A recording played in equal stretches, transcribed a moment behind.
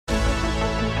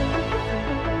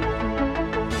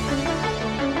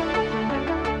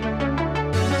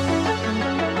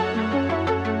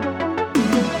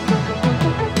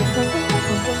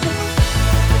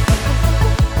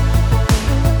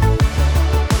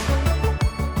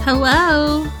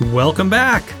Hello. Welcome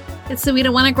back. It's the We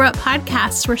Don't Want to Grow Up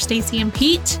podcast. We're Stacy and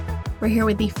Pete. We're here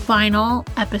with the final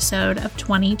episode of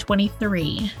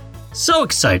 2023. So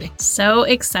exciting. So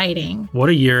exciting. What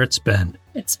a year it's been.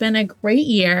 It's been a great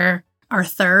year. Our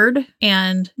third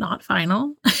and not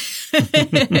final.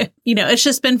 It's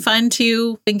just been fun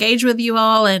to engage with you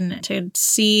all and to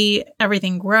see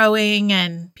everything growing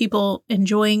and people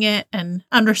enjoying it and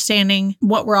understanding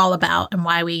what we're all about and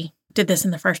why we did this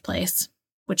in the first place,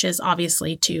 which is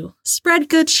obviously to spread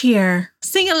good cheer,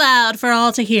 sing it loud for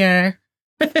all to hear.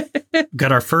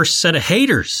 Got our first set of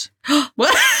haters.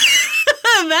 What?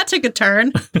 That took a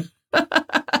turn.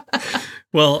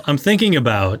 Well, I'm thinking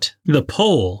about the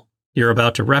poll you're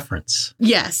about to reference.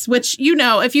 Yes, which,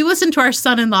 if you listen to our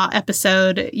son-in-law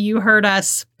episode, you heard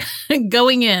us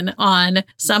going in on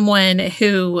someone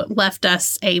who left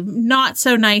us a not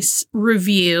so nice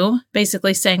review,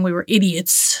 basically saying we were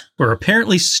idiots. We're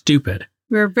apparently stupid.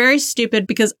 We were very stupid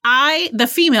because the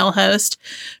female host,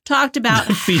 talked about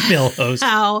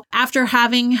how after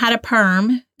having had a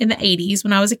perm in the 80s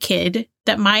when I was a kid,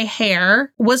 that my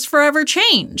hair was forever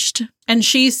changed. And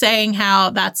she's saying how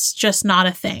that's just not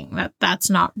a thing, that's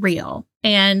not real.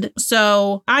 And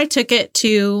so I took it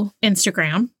to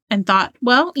Instagram and thought,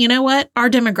 well, you know what? Our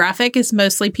demographic is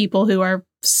mostly people who are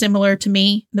similar to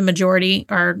me. The majority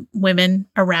are women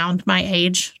around my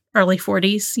age. Early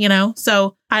 40s,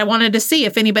 So I wanted to see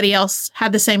if anybody else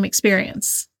had the same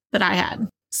experience that I had.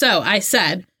 So I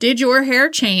said, did your hair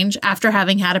change after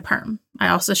having had a perm? I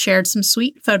also shared some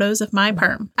sweet photos of my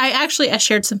perm. I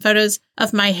shared some photos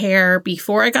of my hair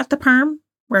before I got the perm,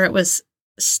 where it was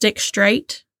stick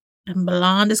straight and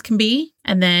blonde as can be.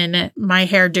 And then my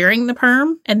hair during the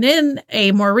perm. And then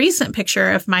a more recent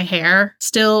picture of my hair,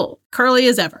 still curly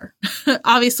as ever.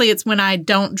 Obviously, it's when I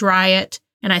don't dry it.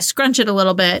 And I scrunch it a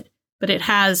little bit, but it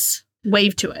has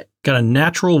wave to it. Got a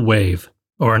natural wave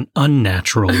or an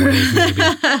unnatural wave, maybe.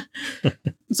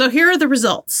 So here are the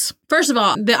results. First of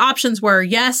all, the options were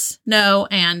yes, no,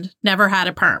 and never had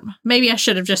a perm. Maybe I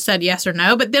should have just said yes or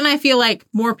no, but then I feel like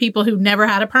more people who never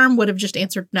had a perm would have just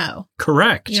answered no.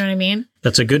 Correct. You know what I mean?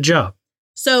 That's a good job.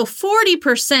 So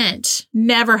 40%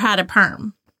 never had a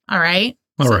perm. All right?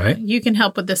 All right. You can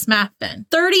help with this math then.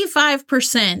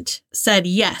 35% said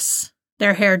yes.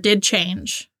 Their hair did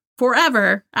change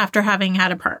forever after having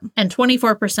had a perm. And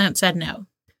 24% said no.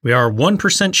 We are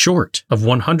 1% short of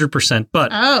 100%,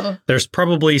 but there's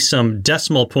probably some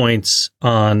decimal points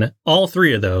on all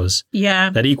three of those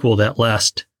that equal that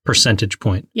last percentage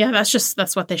point. Yeah,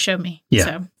 that's what they showed me. Yeah.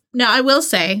 So. Now, I will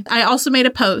say, I also made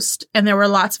a post and there were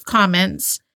lots of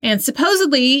comments. And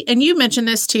supposedly, and you mentioned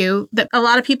this too, that a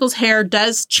lot of people's hair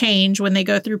does change when they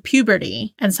go through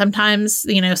puberty. And sometimes,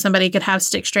 somebody could have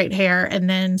stick straight hair and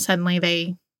then suddenly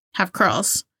they have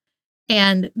curls.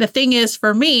 And the thing is,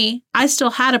 for me, I still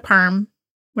had a perm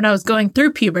when I was going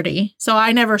through puberty. So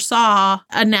I never saw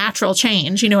a natural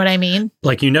change. You know what I mean?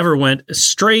 Like you never went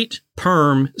straight,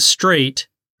 perm, straight,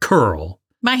 curl.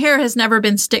 My hair has never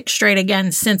been stick straight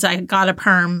again since I got a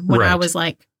perm when I was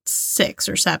like 6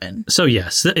 or 7. So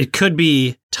yes, it could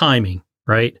be timing,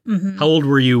 right? Mm-hmm. How old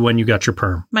were you when you got your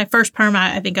perm? My first perm,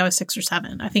 I think I was 6 or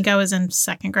 7. I think I was in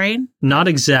 2nd grade. Not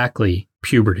exactly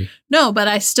puberty. No, but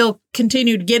I still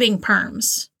continued getting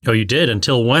perms. Oh, you did?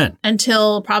 Until when?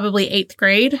 Until probably 8th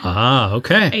grade. Ah,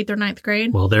 okay. 8th or 9th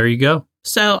grade. Well, there you go.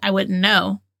 So I wouldn't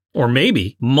know. Or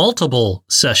maybe multiple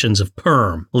sessions of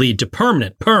perm lead to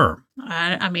permanent perm.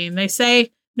 I mean, they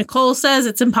say... Nicole says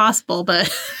it's impossible, but...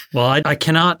 Well, I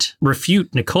cannot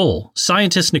refute Nicole.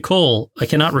 Scientist Nicole, I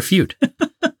cannot refute.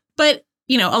 But,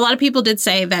 a lot of people did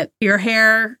say that your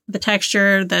hair, the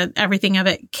texture, everything of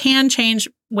it can change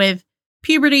with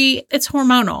puberty. It's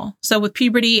hormonal. So with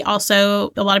puberty,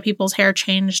 also, a lot of people's hair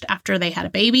changed after they had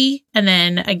a baby. And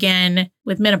then again,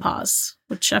 with menopause,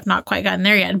 which I've not quite gotten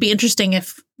there yet. It'd be interesting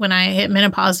if when I hit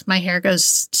menopause, my hair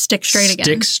goes stick straight again.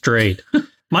 Stick straight.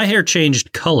 My hair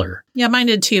changed color. Yeah, mine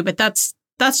did too, but that's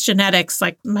genetics.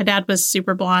 Like my dad was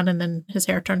super blonde and then his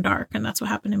hair turned dark and that's what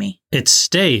happened to me. It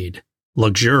stayed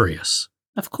luxurious.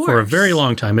 Of course. For a very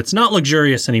long time. It's not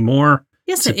luxurious anymore.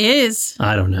 Yes, it is.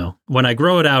 I don't know. When I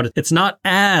grow it out, it's not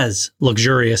as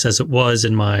luxurious as it was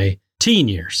in my teen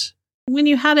years. When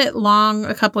you had it long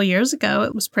a couple of years ago,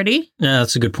 it was pretty. Yeah,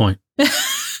 that's a good point.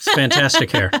 It's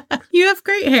fantastic hair. You have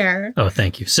great hair. Oh,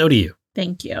 thank you. So do you.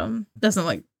 Thank you. Doesn't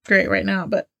look great right now,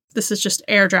 but this is just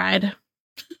air dried.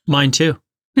 Mine too.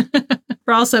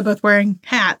 We're also both wearing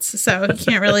hats, so you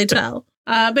can't really tell.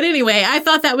 But anyway, I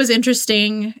thought that was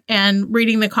interesting, and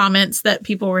reading the comments that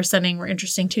people were sending were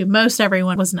interesting too. Most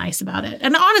everyone was nice about it.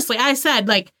 And honestly, I said,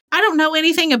 like, I don't know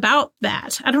anything about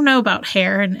that. I don't know about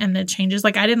hair and the changes.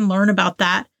 Like, I didn't learn about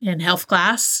that in health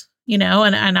class, you know,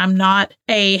 and I'm not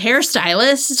a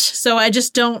hairstylist, so I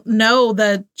just don't know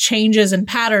the changes and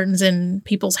patterns in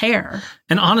people's hair.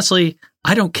 And honestly,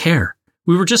 I don't care.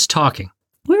 We were just talking.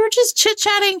 We were just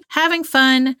chit-chatting, having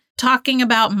fun, talking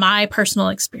about my personal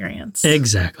experience.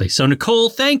 Exactly. So, Nicole,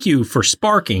 thank you for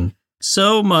sparking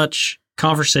so much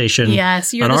conversation.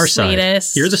 Yes, you're the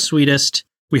sweetest. You're the sweetest.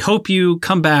 We hope you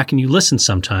come back and you listen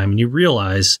sometime and you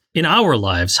realize in our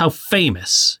lives how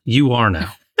famous you are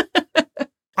now.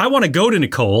 I want to go to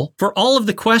Nicole for all of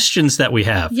the questions that we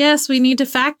have. Yes, we need to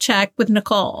fact check with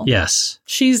Nicole. Yes.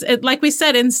 She's, like we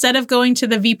said, instead of going to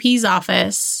the VP's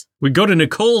office, we go to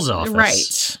Nicole's office.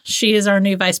 Right. She is our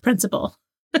new vice principal.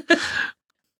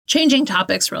 Changing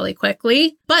topics really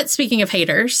quickly. But speaking of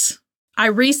haters, I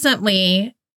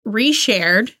recently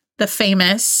reshared the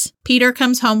famous Peter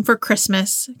Comes Home for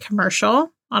Christmas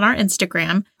commercial on our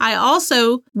Instagram. I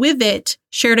also, with it,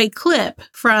 shared a clip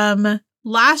from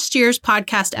last year's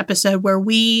podcast episode where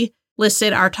we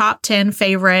listed our top 10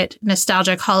 favorite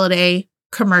nostalgic holiday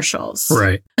commercials.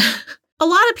 Right. A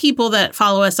lot of people that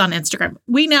follow us on Instagram,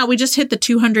 we just hit the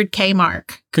 200K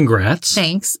mark. Congrats.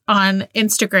 Thanks, on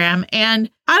Instagram.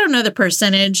 And I don't know the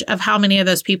percentage of how many of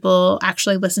those people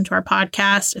actually listen to our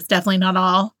podcast. It's definitely not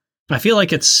all. I feel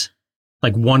like it's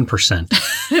like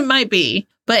 1%. It might be.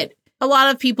 But a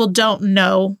lot of people don't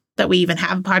know that we even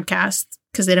have a podcast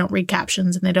because they don't read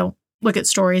captions and they don't look at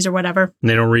stories or whatever. And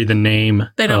they don't read the name.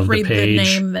 They don't of read the page. the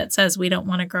name that says We Don't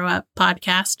Want to Grow Up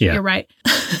podcast. Yeah. You're right.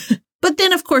 But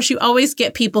then, of course, you always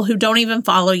get people who don't even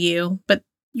follow you, but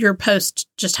your post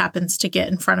just happens to get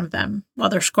in front of them while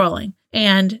they're scrolling.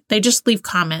 And they just leave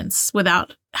comments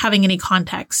without having any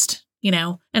context, you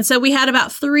know? And so we had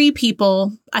about 3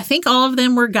 people. I think all of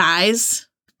them were guys.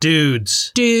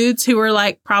 Dudes who were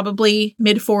like probably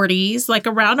mid-40s, like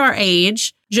around our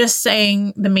age, just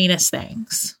saying the meanest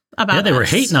things about us. Yeah, they were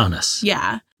hating on us.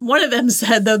 Yeah. One of them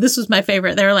said, though, this was my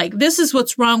favorite. They were like, this is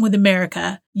what's wrong with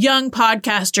America. Young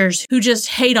podcasters who just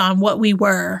hate on what we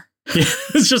were. Yeah,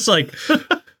 it's just like,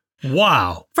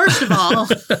 wow. First of all,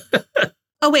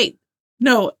 oh, wait.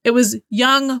 No, it was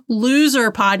young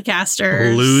loser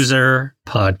podcasters. Loser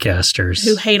podcasters.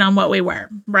 Who hate on what we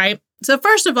were, right? So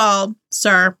first of all,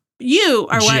 sir, you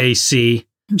are what...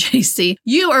 JC,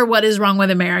 you are what is wrong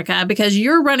with America because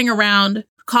you're running around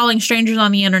calling strangers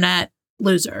on the internet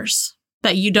losers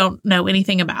that you don't know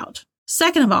anything about.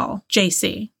 Second of all,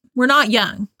 JC, we're not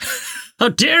young. How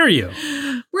dare you?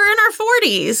 We're in our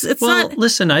 40s.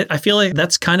 Listen, I feel like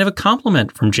that's kind of a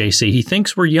compliment from JC. He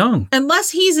thinks we're young. Unless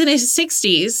he's in his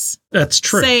 60s. That's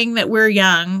true. Saying that we're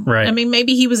young. Right. I mean,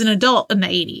 maybe he was an adult in the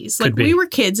 80s. Like, we were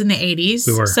kids in the 80s.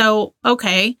 We were. So,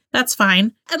 okay, that's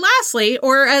fine. And lastly,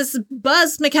 or as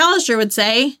Buzz McAllister would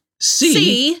say,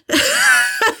 C.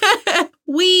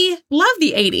 We love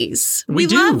the 80s. We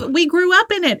grew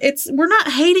up in it. We're not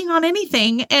hating on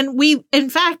anything. And we, in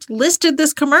fact, listed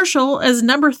this commercial as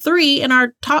number 3 in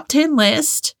our top 10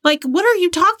 list. Like, what are you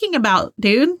talking about,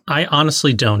 dude? I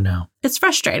honestly don't know. It's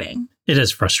frustrating. It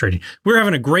is frustrating. We're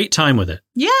having a great time with it.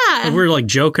 Yeah. And we're like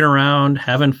joking around,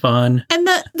 having fun. And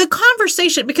the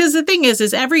conversation, because the thing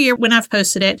is every year when I've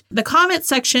posted it, the comment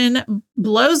section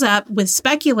blows up with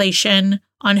speculation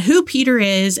on who Peter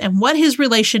is and what his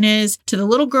relation is to the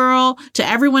little girl, to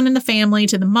everyone in the family,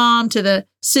 to the mom, to the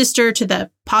sister, to the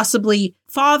possibly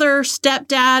father,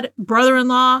 stepdad,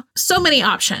 brother-in-law. So many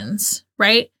options,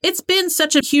 right? It's been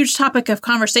such a huge topic of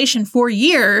conversation for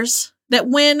years that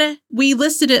when we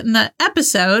listed it in the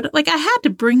episode, like, I had to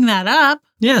bring that up.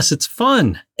 Yes, it's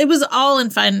fun. It was all in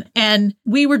fun. And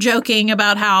we were joking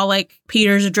about how, like,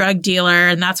 Peter's a drug dealer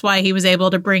and that's why he was able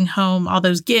to bring home all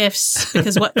those gifts,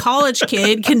 because what college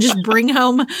kid can just bring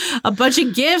home a bunch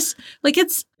of gifts? Like,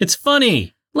 it's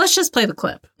funny. Let's just play the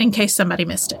clip in case somebody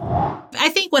missed it. I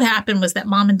think what happened was that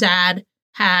mom and dad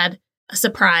had a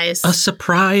surprise. A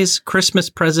surprise Christmas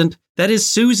present. That is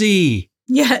Susie.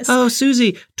 Yes. Oh,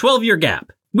 Susie. 12-year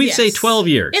gap. We say 12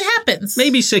 years. It happens.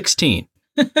 Maybe 16.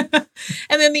 And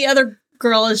then the other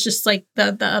girl is just like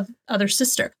the other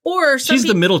sister. Or she's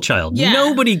the middle child. Yeah.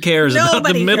 Nobody cares about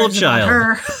the middle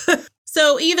child.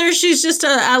 So either she's just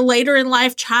a later in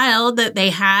life child that they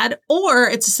had, or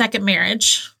it's a second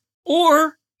marriage.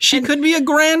 Or she could be a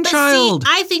grandchild. See,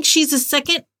 I think she's a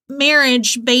second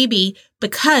marriage baby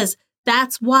because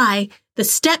that's why the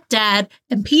stepdad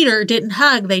and Peter didn't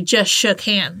hug. They just shook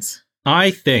hands.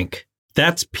 I think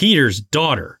that's Peter's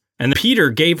daughter. And Peter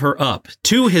gave her up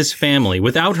to his family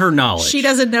without her knowledge. She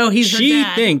doesn't know he's her dad.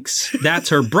 She thinks that's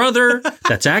her brother.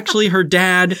 That's actually her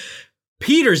dad.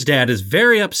 Peter's dad is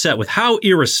very upset with how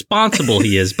irresponsible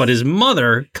he is, but his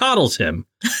mother coddles him.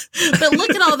 But look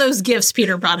at all those gifts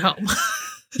Peter brought home.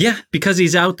 Yeah, because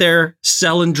he's out there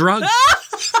selling drugs.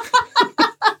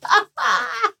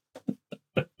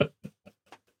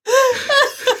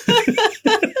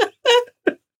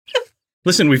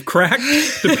 Listen, we've cracked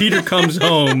the Peter comes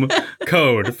home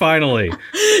code, finally.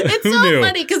 It's Who so knew?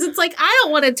 funny because it's like, I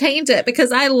don't want to taint it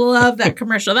because I love that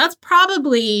commercial. That's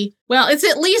probably, well, it's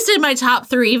at least in my top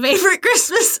 3 favorite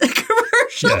Christmas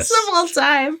commercials of all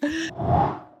time.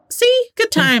 See?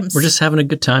 Good times. We're just having a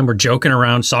good time. We're joking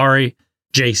around. Sorry,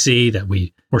 JC, that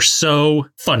we're so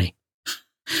funny.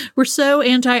 We're so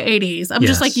anti-80s. I'm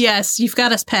just Yes. like, yes, you've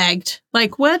got us pegged.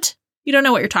 Like, what? You don't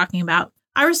know what you're talking about.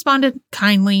 I responded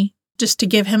kindly just to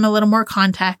give him a little more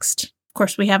context. Of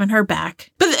course, we haven't heard back.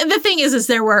 But the thing is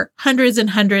there were hundreds and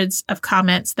hundreds of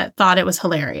comments that thought it was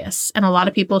hilarious. And a lot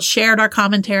of people shared our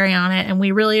commentary on it. And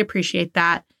we really appreciate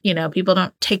that. You know, people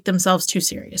don't take themselves too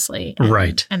seriously.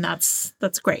 Right. And that's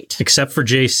great. Except for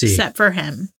JC. Except for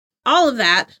him. All of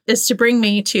that is to bring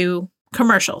me to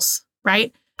commercials,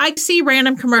 right? I see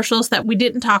random commercials that we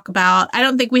didn't talk about. I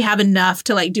don't think we have enough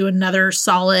to do another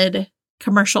solid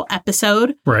commercial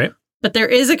episode. Right. But there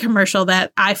is a commercial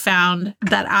that I found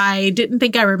that I didn't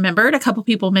think I remembered. A couple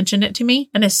people mentioned it to me.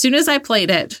 And as soon as I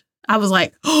played it, I was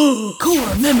like, oh,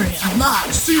 core memory unlocked.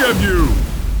 CMU.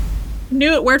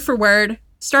 Knew it word for word,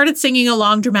 started singing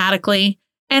along dramatically.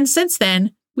 And since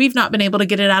then, we've not been able to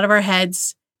get it out of our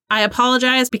heads. I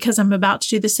apologize because I'm about to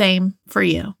do the same for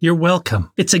you. You're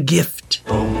welcome. It's a gift.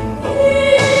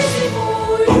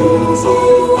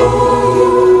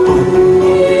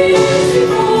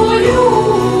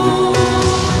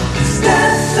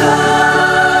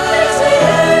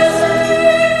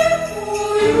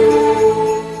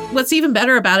 What's even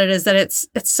better about it is that it's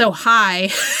so high.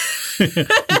 You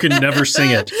can never sing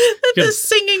it. The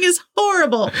singing is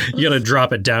horrible. You got to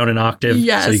drop it down an octave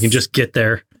so you can just get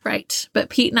there. Right. But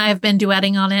Pete and I have been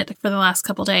duetting on it for the last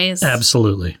couple days.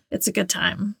 Absolutely. It's a good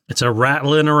time. It's a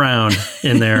rattling around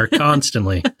in there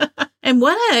constantly. And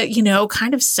what a,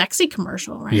 kind of sexy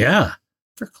commercial, right? Yeah.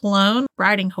 For cologne,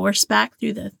 riding horseback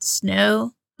through the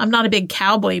snow. I'm not a big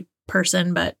cowboy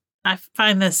person, but I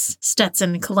find this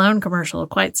Stetson cologne commercial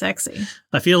quite sexy.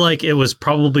 I feel like it was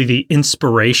probably the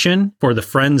inspiration for the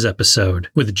Friends episode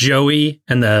with Joey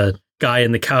and the guy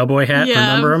in the cowboy hat. Yeah.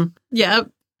 Remember him?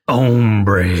 Yep.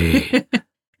 Hombre.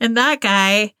 And that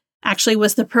guy actually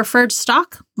was the preferred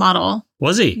stock model.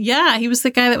 Was he? Yeah, he was the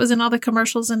guy that was in all the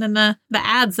commercials and in the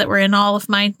ads that were in all of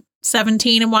my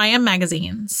 17 and YM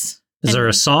magazines. Is there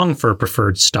a song for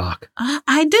preferred stock?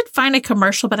 I did find a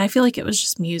commercial, but I feel like it was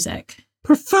just music.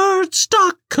 Preferred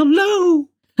stock cologne.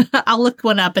 I'll look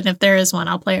one up, and if there is one,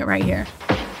 I'll play it right here.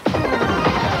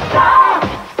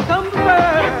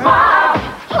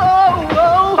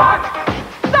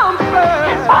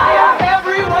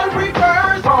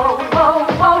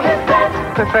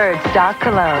 Preferred stock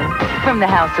cologne from the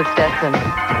House of Stetson.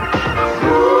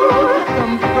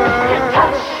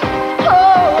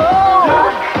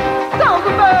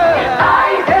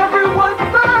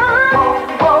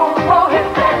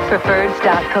 Preferred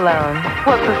stock cologne.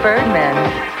 What preferred men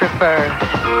prefer.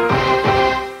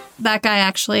 That guy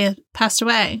actually passed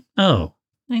away. Oh,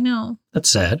 I know. that's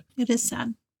sad. It is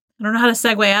sad. I don't know how to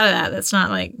segue out of that. That's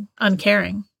not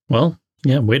uncaring. Well,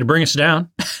 yeah, way to bring us down.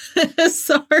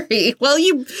 Sorry. Well,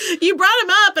 you brought him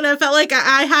up, and I felt like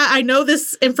I know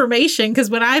this information because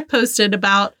when I posted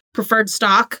about preferred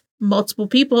stock, multiple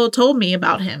people told me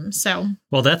about him. So,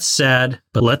 well, that's sad,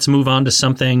 but let's move on to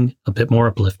something a bit more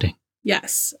uplifting.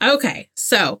 yes. Okay.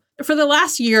 So for the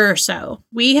last year or so,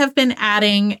 we have been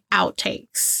adding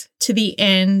outtakes to the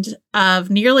end of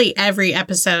nearly every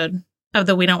episode of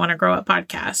the We Don't Want to Grow Up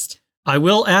podcast. I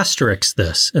will asterisk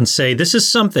this and say this is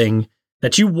something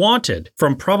that you wanted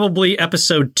from probably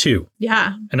episode 2.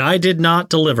 Yeah. And I did not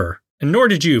deliver, and nor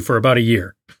did you for about a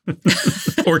year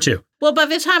or 2. Well, by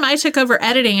the time I took over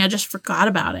editing, I just forgot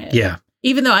about it. Yeah.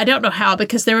 Even though I don't know how,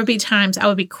 because there would be times I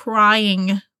would be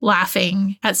crying,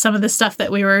 laughing at some of the stuff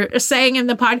that we were saying in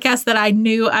the podcast that I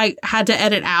knew I had to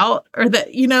edit out, or that,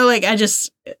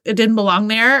 it didn't belong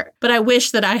there. But I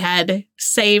wish that I had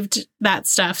saved that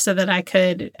stuff so that I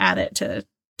could add it to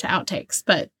outtakes.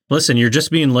 But listen, you're just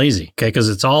being lazy, okay? Because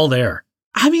it's all there.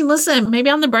 I mean, listen,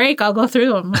 maybe on the break, I'll go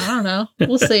through them. I don't know.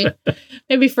 We'll see.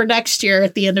 Maybe for next year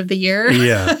at the end of the year.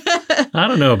 Yeah. I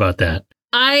don't know about that.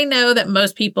 I know that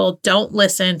most people don't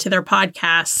listen to their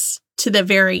podcasts to the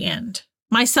very end.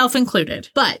 myself included.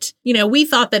 But, we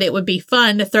thought that it would be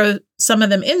fun to throw some of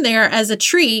them in there as a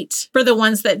treat for the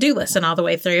ones that do listen all the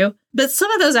way through. But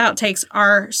some of those outtakes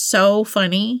are so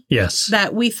funny. Yes.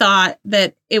 That we thought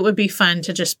that it would be fun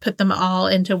to just put them all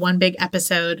into one big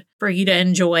episode for you to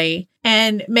enjoy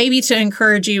and maybe to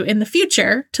encourage you in the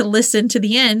future to listen to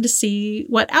the end to see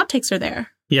what outtakes are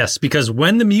there. Yes, because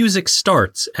when the music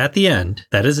starts at the end,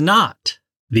 that is not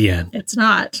the end. It's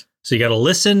not. So you got to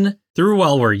listen through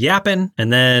while we're yapping,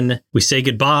 and then we say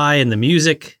goodbye and the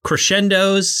music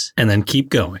crescendos and then keep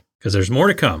going because there's more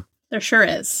to come. There sure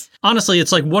is. Honestly,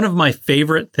 it's like one of my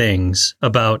favorite things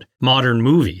about modern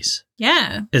movies.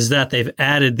 Yeah. Is that they've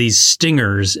added these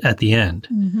stingers at the end.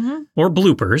 Mm-hmm. Or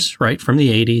bloopers, right, from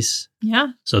the 80s. Yeah.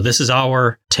 So this is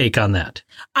our take on that.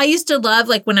 I used to love,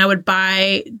 when I would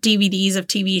buy DVDs of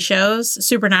TV shows.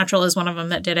 Supernatural is one of them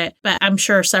that did it. But I'm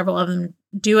sure several of them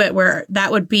do it where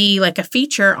that would be like a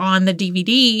feature on the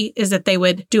DVD is that they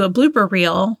would do a blooper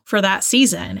reel for that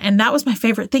season. And that was my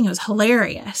favorite thing. It was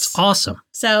hilarious. It's awesome.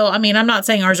 So, I'm not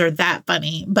saying ours are that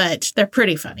funny, but they're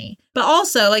pretty funny. But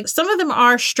also, some of them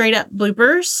are straight up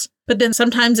bloopers. But then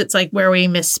sometimes it's where we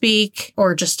misspeak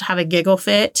or just have a giggle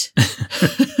fit.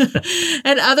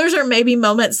 And others are maybe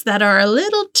moments that are a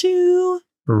little too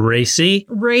racy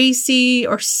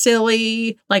or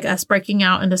silly, like us breaking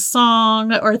out into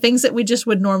song or things that we just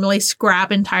would normally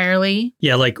scrap entirely.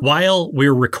 Yeah, while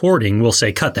we're recording, we'll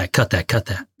say, cut that, cut that, cut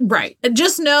that. Right.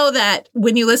 Just know that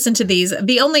when you listen to these,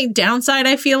 the only downside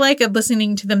I feel like of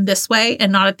listening to them this way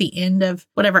and not at the end of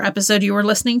whatever episode you were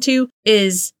listening to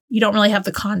is you don't really have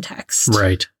the context.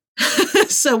 Right.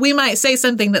 So we might say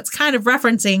something that's kind of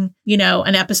referencing,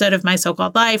 an episode of My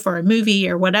So-Called Life or a movie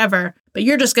or whatever, but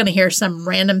you're just going to hear some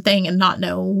random thing and not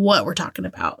know what we're talking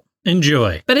about.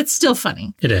 Enjoy. But it's still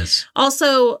funny. It is.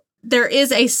 Also, there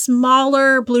is a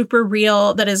smaller blooper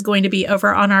reel that is going to be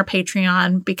over on our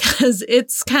Patreon because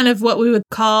it's kind of what we would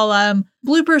call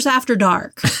bloopers after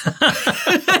dark.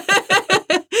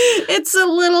 It's a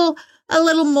little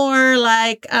more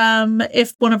like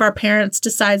if one of our parents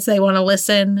decides they want to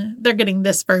listen, they're getting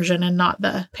this version and not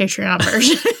the Patreon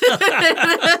version.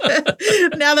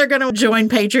 Now they're going to join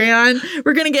Patreon.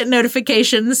 We're going to get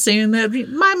notifications soon that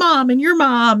my mom and your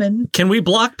mom. And can we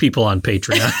block people on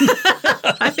Patreon?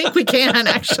 I think we can,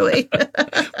 actually.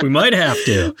 We might have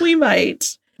to. We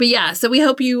might. But yeah, so we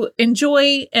hope you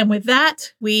enjoy. And with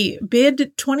that, we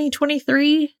bid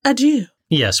 2023 adieu.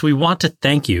 Yes, we want to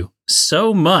thank you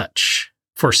so much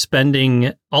for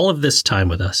spending all of this time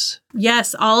with us.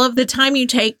 Yes, all of the time you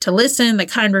take to listen, the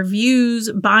kind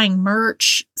reviews, buying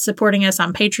merch, supporting us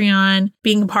on Patreon,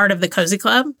 being a part of the Cozy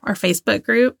Club, our Facebook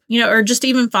group, or just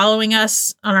even following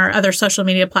us on our other social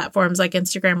media platforms like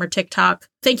Instagram or TikTok.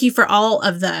 Thank you for all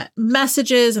of the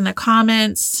messages and the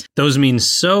comments. Those mean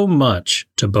so much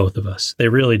to both of us. They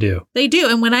really do. They do.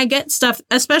 And when I get stuff,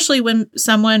 especially when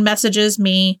someone messages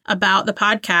me about the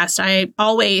podcast, I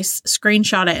always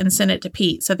screenshot it and send it to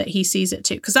Pete so that he sees it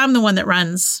too. Because I'm the one that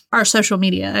runs our social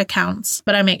media accounts,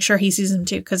 but I make sure he sees them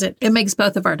too because it makes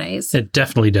both of our days. It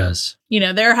definitely does.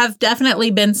 There have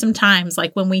definitely been some times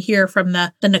like when we hear from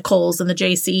the Nicoles and the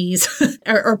JCs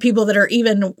or people that are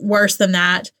even worse than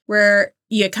that, where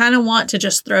you kind of want to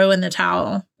just throw in the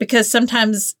towel because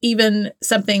sometimes even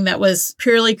something that was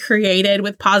purely created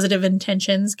with positive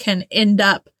intentions can end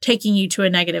up taking you to a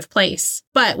negative place.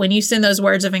 But when you send those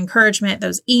words of encouragement,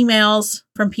 those emails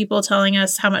from people telling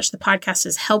us how much the podcast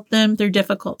has helped them through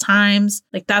difficult times,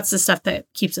 that's the stuff that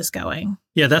keeps us going.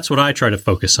 Yeah, that's what I try to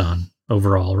focus on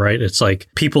overall, right? It's like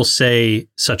people say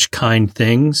such kind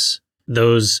things.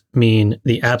 Those mean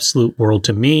the absolute world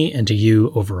to me and to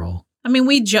you overall. I mean,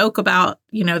 we joke about,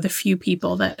 the few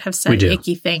people that have said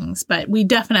icky things, but we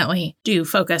definitely do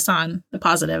focus on the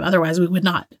positive. Otherwise, we would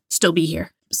not still be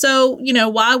here. So,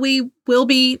 while we will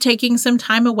be taking some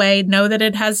time away, know that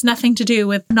it has nothing to do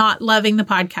with not loving the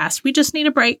podcast. We just need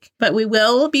a break, but we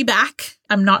will be back.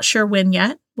 I'm not sure when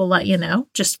yet. We'll let you know.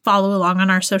 Just follow along on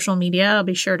our social media. I'll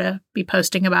be sure to be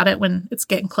posting about it when it's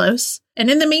getting close. And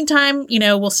in the meantime,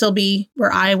 I will still be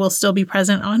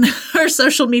present on our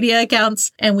social media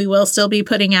accounts, and we will still be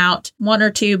putting out 1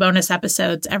 or 2 bonus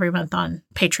episodes every month on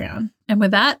Patreon. And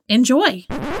with that, enjoy.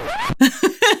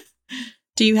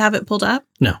 Do you have it pulled up?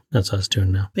 No, that's what I was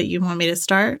doing now. But you want me to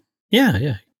start?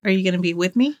 Yeah. Are you going to be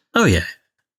with me? Oh, yeah.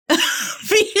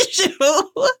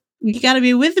 You got to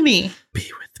be with me.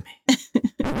 Be with me.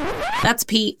 That's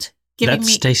Pete.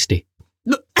 That's tasty.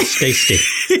 Tasty.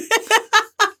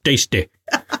 Tasty.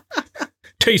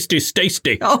 Tasty,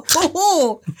 tasty.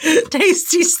 Oh,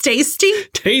 tasty, tasty.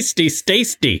 Tasty,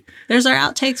 tasty. There's our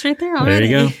outtakes right there already.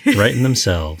 There you go. Writing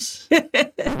themselves.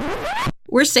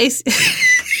 We're Stacey.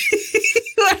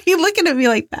 you looking at me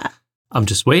like that? I'm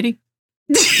just waiting.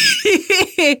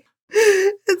 It's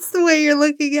the way you're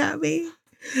looking at me.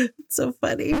 It's so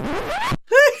funny. I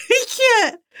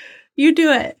can't. You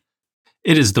do it.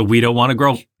 It is the we don't want to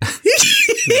grow.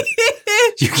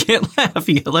 You can't laugh.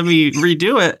 You let me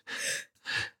redo it.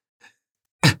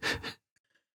 I'm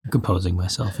composing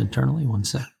myself internally. One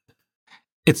sec.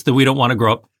 It's the we don't want to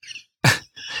grow up.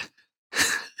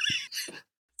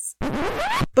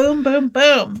 Boom, boom,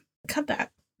 boom. Cut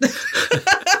that.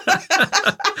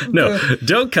 No,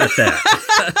 don't cut that.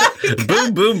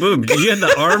 Boom, boom, boom. You had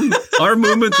the arm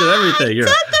movements and everything. You're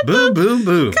boom, boom,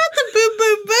 boom. Cut the boom,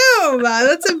 boom, boom.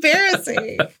 That's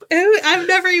embarrassing. I've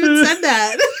never even said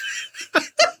that.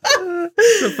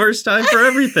 It's the first time for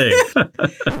everything.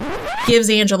 Gives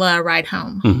Angela a ride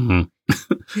home. Mm-hmm.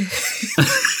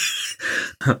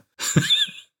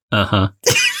 Uh-huh.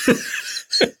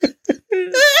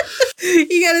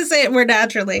 You gotta say it more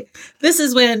naturally. This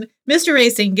is when Mr.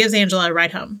 Racing gives Angela a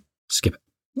ride home. Skip it.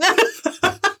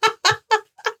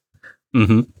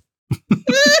 Mm-hmm.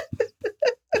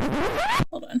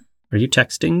 Hold on. Are you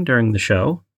texting during the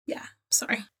show? Yeah,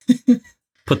 sorry.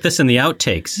 Put this in the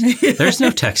outtakes. There's no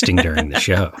texting during the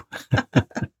show.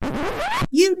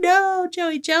 You know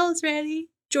Joey Joe's ready.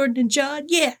 Jordan and John,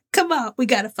 yeah, come on. We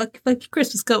got a funky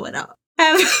Christmas going on.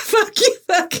 Have a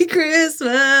funky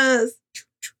Christmas.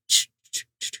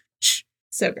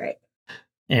 So great.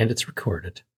 And it's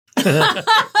recorded.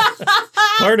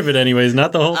 Part of it anyways,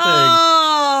 not the whole thing.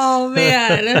 Oh,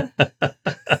 man.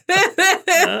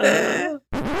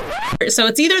 So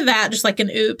it's either that, just like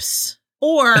an oops,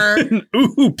 or an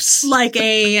oops. Like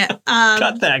a...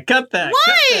 Cut that. Why? Cut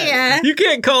that. You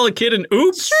can't call a kid an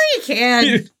oops. Sure you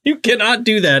can. You cannot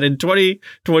do that in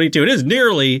 2022. It is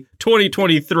nearly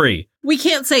 2023. We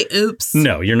can't say oops.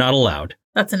 No, you're not allowed.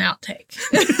 That's an outtake.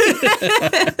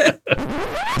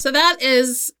 So that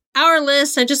is our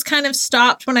list. I just kind of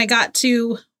stopped when I got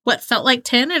to what felt like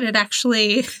 10, and it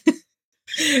actually...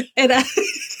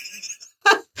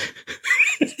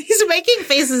 He's making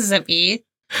faces at me,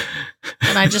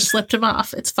 and I just slipped him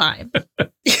off. It's fine.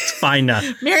 It's fine now.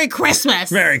 Merry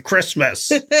Christmas. Merry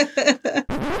Christmas.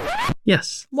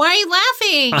 Yes. Why are you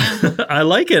laughing? I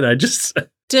like it. I just...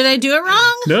 Did I do it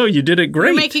wrong? No, you did it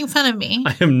great. You're making fun of me.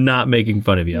 I am not making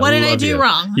fun of you. What did I do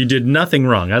wrong? You did nothing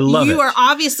wrong. I love it. You are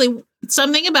obviously...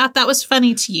 Something about that was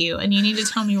funny to you, and you need to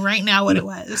tell me right now what it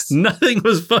was. Nothing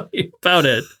was funny about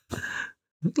it.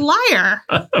 Liar.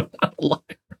 Liar.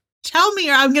 Tell me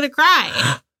or I'm going to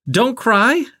cry. Don't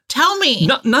cry. Tell me.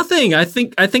 Nothing. I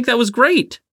think that was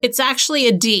great. It's actually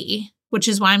a D, which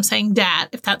is why I'm saying dat,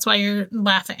 if that's why you're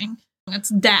laughing. It's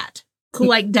dat. Cool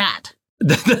like dat.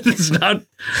 That is not...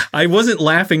 I wasn't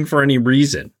laughing for any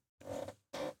reason.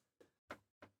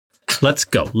 Let's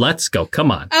go.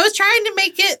 Come on. I was trying to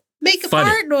make a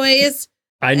fart noise.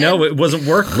 I know it wasn't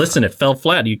working. Listen, it fell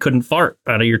flat. You couldn't fart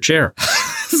out of your chair.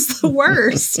 It's the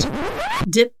worst.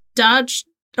 Dip, dodge.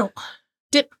 Oh,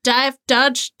 dip, dive,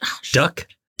 dodge. Oh, duck.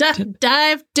 Duck,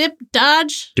 dive, dip,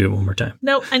 dodge. Do it one more time.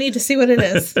 No, I need to see what it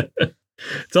is.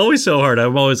 It's always so hard.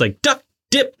 I'm always like, duck,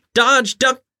 dip, dodge,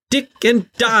 duck, dick,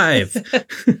 and dive.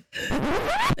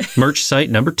 Merch site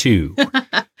number 2.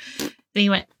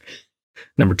 Anyway.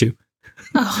 Number 2.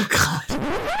 Oh, God.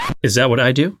 Is that what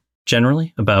I do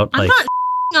generally about I'm not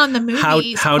on the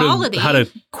movie's how to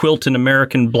quilt an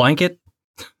American blanket?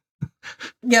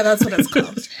 Yeah, that's what it's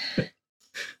called.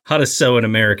 How to sew an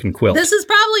American quilt. This is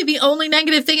probably the only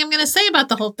negative thing I'm going to say about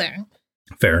the whole thing.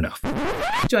 Fair enough.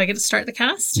 Do I get to start the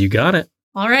cast? You got it.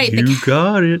 All right. You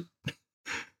got it.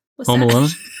 What's Home Alone.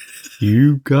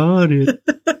 You got it.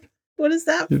 What is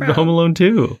that from? Home Alone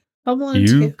 2. Home Alone 2.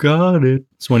 You got it.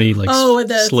 It's when he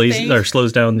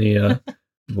slows down the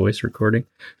voice recording.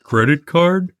 Credit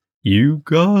card. You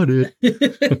got it.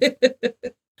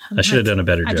 I should have done a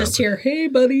better job. I just hear, hey,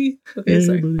 buddy. Okay, hey,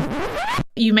 sorry. Buddy.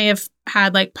 You may have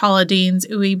had like Paula Dean's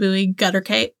ooey booey gutter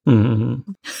cake.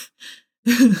 Mm-hmm.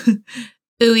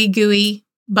 Ooey gooey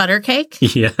butter cake.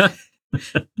 Yeah.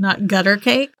 Not gutter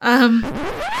cake.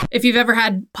 If you've ever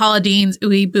had Paula Dean's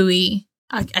ooey booey,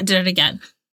 I did it again.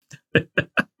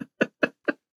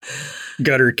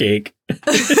 Gutter cake.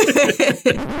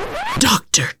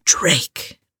 Dr.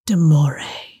 Drake Demore.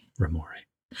 Remore.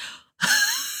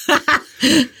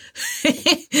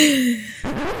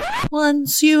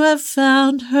 Once you have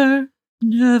found her,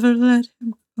 never let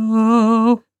him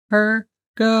go. Her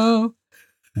go.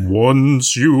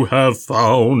 Once you have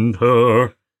found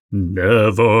her,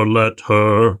 never let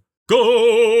her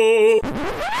go.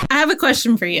 I have a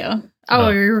question for you. Oh,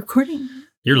 you're recording?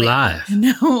 You're live.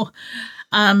 No.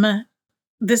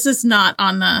 This is not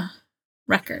on the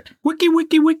record.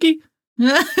 Wiki.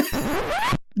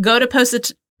 Go to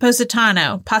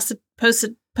Positano.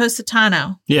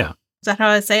 Positano. Yeah. Is that how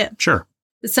I say it? Sure.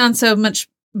 It sounds so much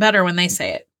better when they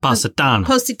say it. Positano.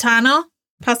 Positano.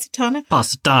 Positano.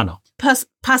 Positano.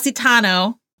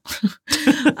 Positano.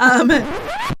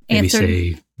 Maybe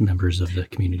say members of the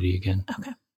community again.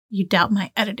 Okay. You doubt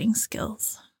my editing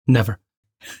skills. Never.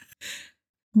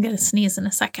 I'm going to sneeze in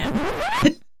a second.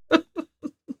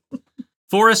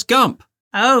 Forrest Gump.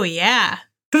 Oh, yeah.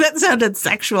 That sounded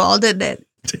sexual, didn't it?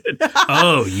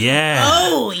 Oh, yeah.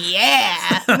 Oh,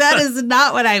 yeah. That is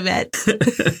not what I meant.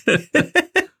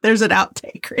 There's an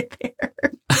outtake right there.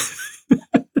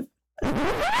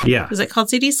 Yeah. Is it called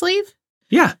CD sleeve?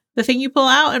 Yeah. The thing you pull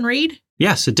out and read?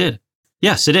 Yes, it did.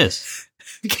 Yes, it is.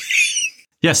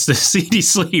 Yes, the CD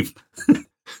sleeve.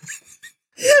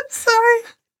 Sorry.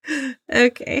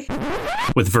 Okay.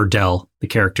 With Verdell, the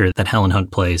character that Helen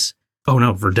Hunt plays. Oh,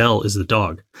 no, Verdell is the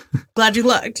dog. Glad you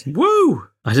looked. Woo!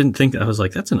 I didn't think that. I was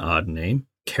like, that's an odd name.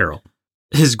 Carol.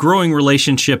 His growing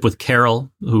relationship with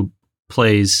Carol, who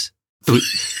plays... Sorry,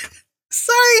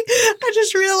 I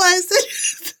just realized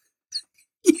that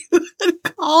you had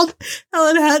called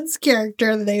Helen Hunt's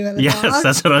character the name of the dog. Yes,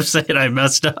 that's what I'm saying. I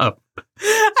messed up.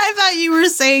 I thought you were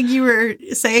saying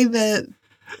the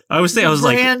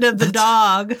brand of the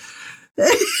dog.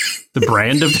 The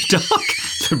brand of the dog?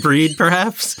 The breed,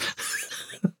 perhaps?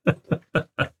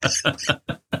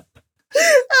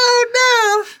 Oh,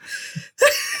 no.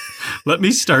 Let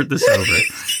me start this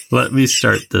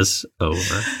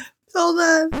over. Hold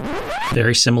on.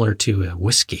 Very similar to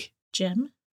whiskey.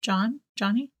 Jim, John,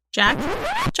 Johnny, Jack,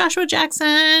 Joshua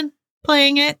Jackson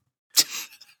playing it.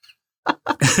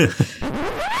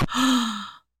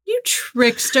 You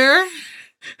trickster.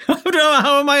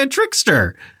 How am I a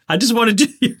trickster? I just wanted to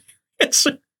hear your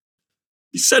answer.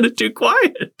 You said it too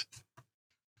quiet.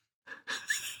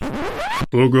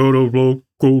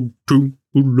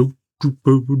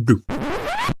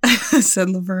 Said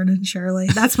Laverne and Shirley.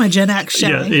 That's my Gen X show.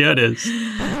 Yeah, it is.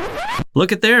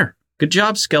 Look at there. Good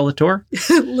job, Skeletor.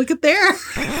 Look at there.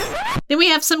 Then we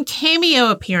have some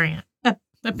cameo appearances.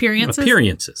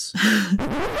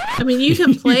 I mean, you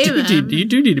can play them. You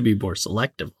do need to be more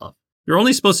selective, love. You're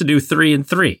only supposed to do 3 and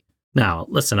 3. Now,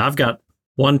 listen, I've got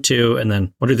 1, 2, and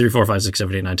then 1, 2, 3, 4, 5, 6,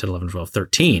 7, 8, 9, 10, 11, 12,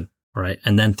 13. All right.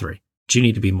 And then 3. Do you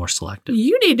need to be more selective?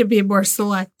 You need to be more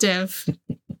selective.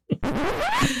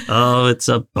 Oh, it's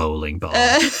a bowling ball.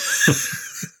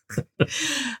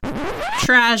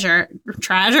 Treasure.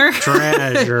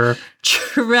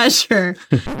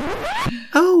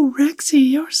 Oh,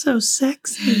 Rexy, you're so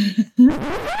sexy.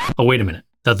 Oh, wait a minute.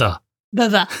 The.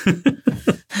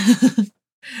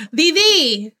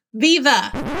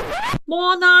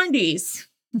 More 90s.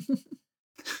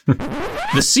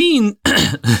 The scene.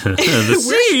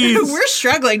 We're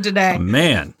struggling today. Oh,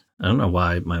 man, I don't know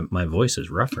why my voice is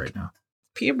rough right now.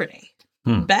 Puberty.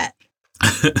 Bet.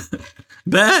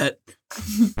 Bet.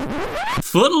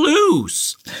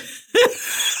 Footloose.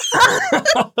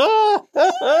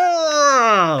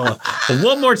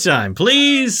 One more time,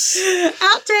 please.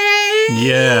 Outtake.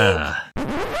 Yeah.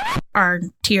 Our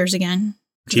tiers again.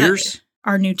 Tiers?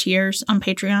 Our new tiers on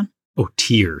Patreon. Oh,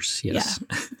 tears. Yes.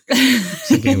 Yeah.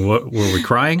 Thinking, what were we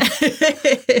crying?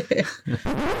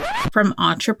 From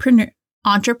entrepreneur.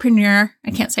 I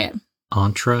can't say it.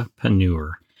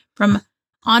 Entrepreneur. From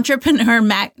entrepreneur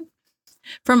Mac.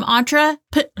 I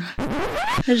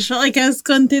just felt like I was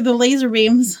going through the laser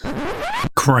beams.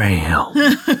 Crayon.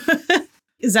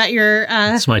 Is that your?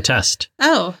 That's my test.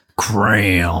 Oh.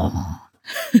 Crayon.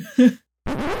 Easy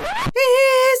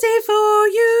for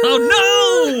you. Oh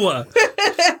no!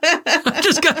 I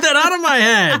just got that out of my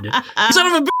head. Son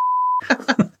of a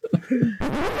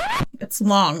It's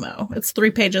long though. It's 3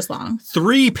 pages long.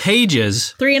 3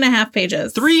 pages. 3.5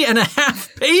 pages.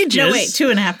 3.5 pages. No, wait,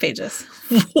 2.5 pages.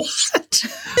 What?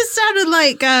 It sounded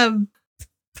like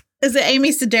is it Amy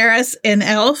Sedaris in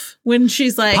Elf when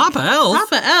she's like Papa Elf?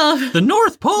 The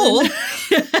North Pole?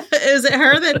 Is it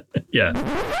her that? Yeah.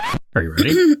 Are you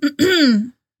ready?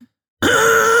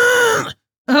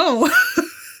 Oh.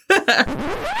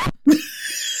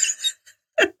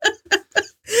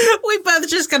 We both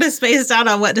just kind of spaced out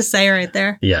on what to say right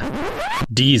there. Yeah.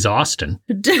 Dee's Austin.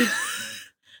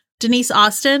 Denise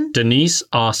Austin? Denise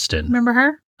Austin. Remember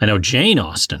her? I know Jane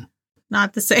Austen.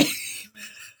 Not the same.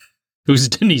 Who's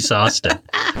Denise Austin?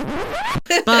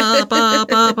 Okay. Blah, blah,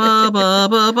 blah, blah, blah,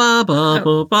 blah, blah, blah,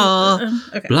 blah, blah.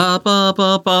 Okay. Blah, blah,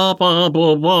 blah, blah, blah,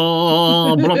 blah,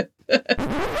 blah, blah.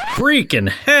 Freaking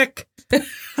heck.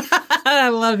 I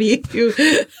love you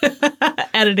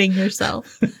editing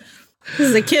yourself. This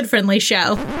is a kid-friendly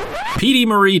show. Petey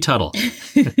Marie Tuttle.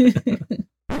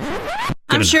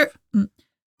 I'm sure.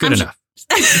 Good enough.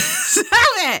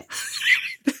 Stop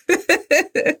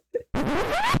it.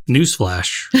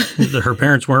 Newsflash. Her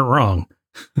parents weren't wrong.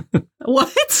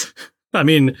 What? I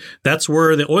mean, that's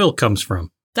where the oil comes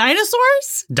from.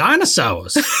 Dinosaurs?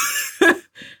 Dinosaurs.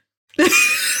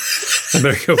 I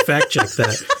better go fact check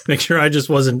that. Make sure I just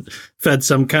wasn't fed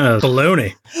some kind of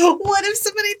baloney. What if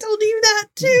somebody told you that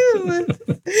too?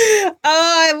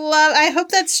 I hope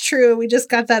that's true. We just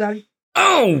got that on.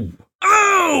 Oh!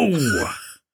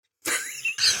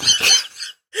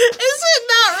 Is it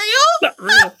not real? Not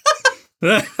real.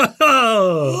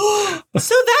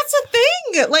 So that's a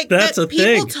thing. Like that's that a people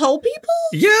thing. told people?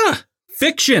 Yeah.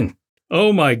 Fiction.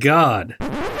 Oh my God.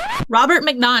 Robert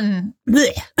McNaughton.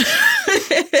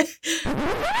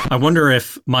 I wonder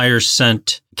if Myers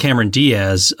sent Cameron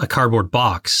Diaz a cardboard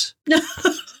box.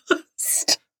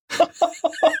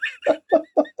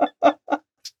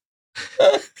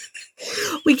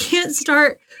 We can't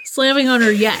start slamming on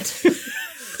her yet. That'll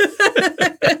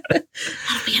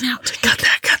be an outtake. Cut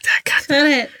that. Cut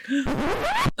it.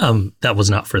 That was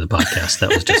not for the podcast. That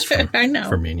was just for, I know.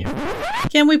 for me and you.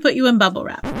 Can we put you in bubble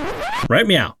wrap? Right,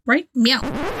 meow. Right? Meow.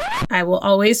 I will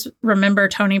always remember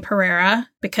Tony Pereira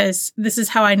because this is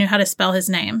how I knew how to spell his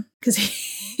name. Because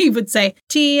he would say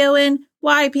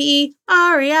TonyPereira.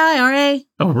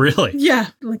 Oh, really? Yeah.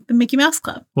 Like the Mickey Mouse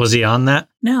Club. Was he on that?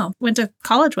 No. Went to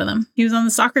college with him. He was on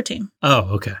the soccer team.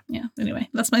 Oh, okay. Yeah. Anyway,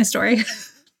 that's my story.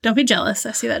 Don't be jealous.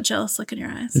 I see that jealous look in your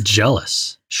eyes.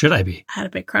 Jealous. Should I be? I had a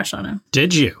big crush on him.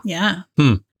 Did you? Yeah.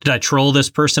 Did I troll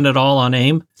this person at all on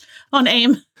AIM? On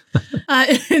AIM.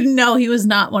 No, he was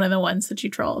not one of the ones that you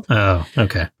trolled. Oh,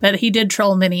 okay. But he did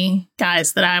troll many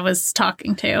guys that I was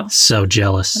talking to So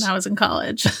jealous. when I was in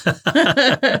college.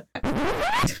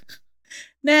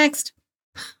 Next.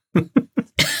 Because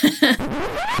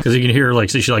you can hear like,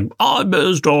 she's like, I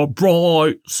missed a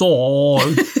bright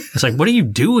side. It's like, what are you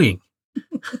doing?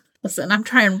 Listen, I'm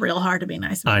trying real hard to be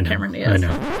nice about Cameron Diaz. I know.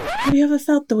 Have you ever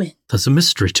felt the wind? There's a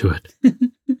mystery to it.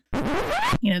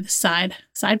 You know, the side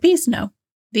piece? No.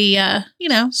 The,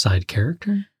 Side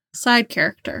character? side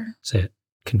character. Say it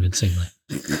convincingly.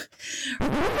 You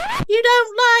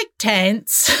don't like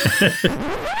tents.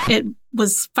 It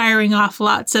was firing off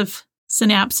lots of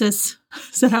synapses.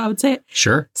 Is that how I would say it?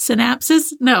 Sure.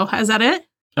 Synapses? No, is that it?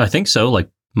 I think so. Like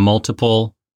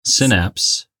multiple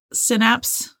synapse.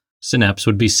 Synapse. Synapse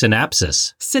would be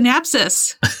synapsis.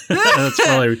 Synapsis. That's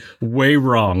probably way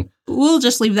wrong. We'll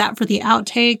just leave that for the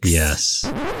outtakes. Yes.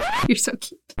 You're so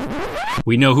cute.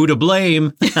 We know who to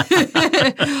blame.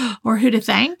 Or who to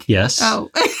thank. Yes.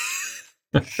 Oh.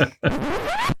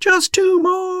 Just two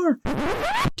more.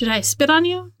 Did I spit on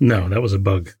you? No, that was a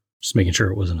bug. Just making sure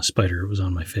it wasn't a spider. It was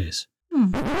on my face.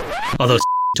 Although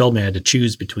told me I had to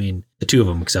choose between the two of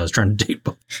them because I was trying to date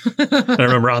both. I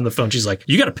remember on the phone, she's like,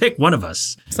 you got to pick one of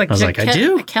us. It's like I was like, I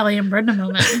do. A Kelly and Brenda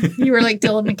moment. You were like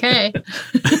Dylan McKay.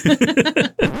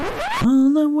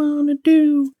 All I want to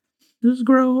do is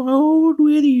grow old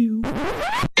with you.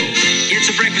 It's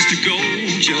a breakfast to go,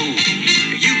 Joe.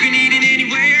 You can eat it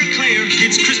anywhere, Claire.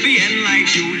 It's crispy and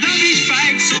light. You love these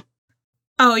bites. So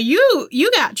Oh,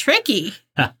 you got tricky.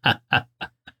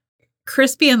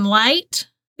 Crispy and light?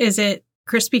 Is it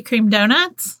Krispy Kreme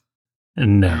donuts?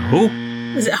 No.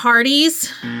 Is it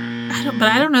Hardee's? I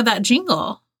don't know that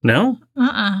jingle. No?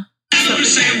 a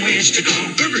sandwich to go.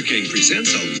 Burger King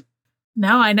presents a...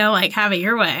 No, I know, like, have it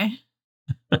your way.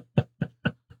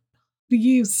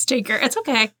 You stinker. It's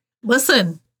okay.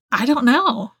 Listen, I don't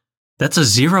know. That's a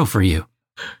 0 for you.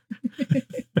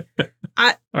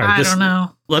 I don't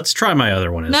know. Let's try my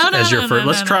other one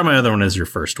Let's try my other one as your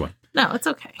first one. No, it's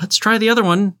okay. Let's try the other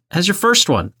one as your first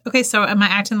one. Okay, so am I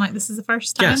acting like this is the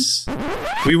first time? Yes.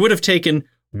 We would have taken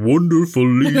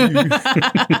wonderfully.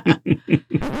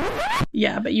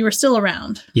 Yeah, but you were still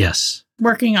around. Yes.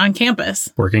 Working on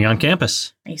campus. Working on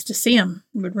campus. I used to see him.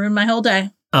 It would ruin my whole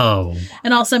day. Oh.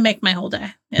 And also make my whole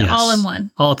day. And Yes. all in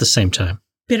one. All at the same time.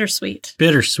 Bittersweet.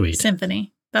 Bittersweet.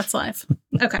 Symphony. That's life.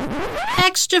 Okay.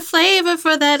 Extra flavor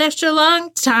for that extra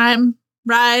long time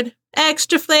ride.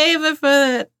 Extra flavor for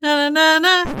that. Na, na,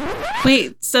 na, na.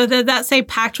 Wait, so did that say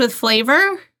packed with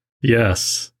flavor?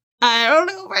 Yes. I don't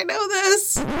know if I know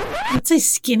this. Let's say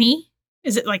skinny.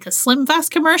 Is it like a Slim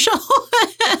Fast commercial?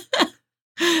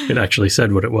 It actually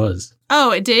said what it was.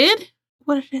 Oh, it did?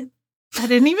 What did it? I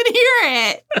didn't even hear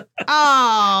it.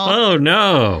 Oh. Oh,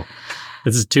 no.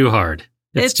 This is too hard.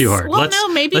 It's too hard. Well, no,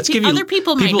 maybe other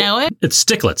people might know it. It's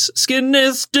Sticklets. Skinny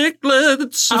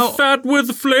Sticklets, Oh. fat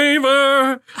with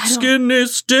flavor. Skinny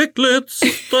Sticklets,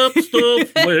 that's the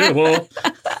flavor.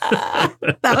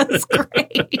 That was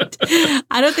great.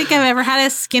 I don't think I've ever had a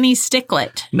skinny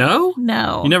sticklet. No?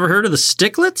 No. You never heard of the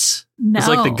Sticklets? No. It's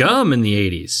like the gum in the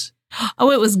 80s.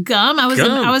 Oh, it was gum? I was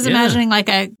Gum, imagining like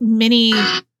a mini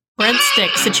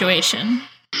breadstick situation.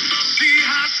 See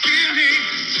how skinny,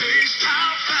 taste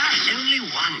how fat. Only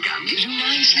one gum gives you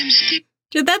 9 slim skin.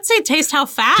 Did that say taste how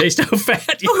fat? Taste how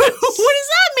fat. Yes. What does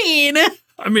that mean?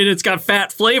 I mean, it's got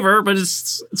fat flavor, but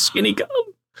it's skinny gum.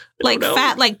 Like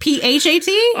fat, like PHAT?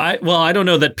 I don't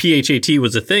know that PHAT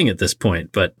was a thing at this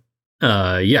point, but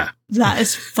yeah. That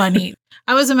is funny.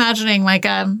 I was imagining like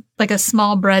a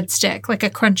small breadstick, like a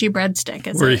crunchy breadstick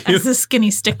as the skinny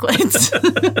sticklets.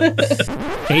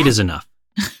 8 is enough.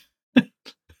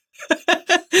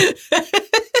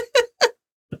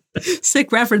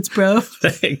 Sick reference, bro.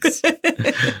 Thanks. Cut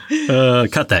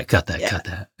that.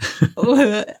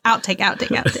 Outtake.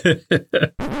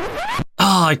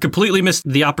 Oh, I completely missed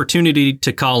the opportunity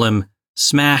to call him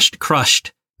Smashed,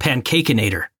 Crushed,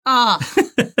 Pancakeinator. Oh.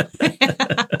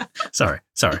 Sorry.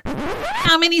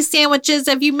 How many sandwiches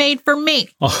have you made for me?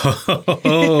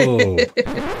 Oh.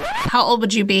 How old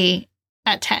would you be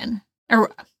at 10?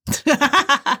 Or 10?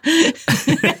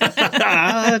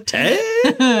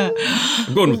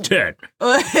 I'm going with 10.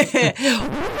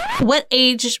 What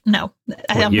age? No.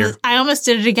 Year? I almost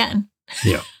did it again.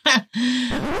 Yeah.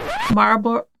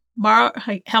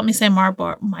 Help me say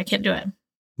Marlboro. I can't do it.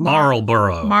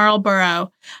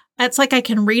 Marlboro. It's like I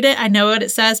can read it. I know what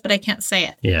it says, but I can't say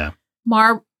it. Yeah.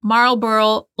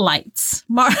 Marlboro Lights.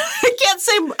 I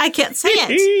can't say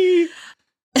it.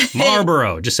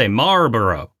 Marlboro. Just say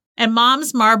Marlboro. And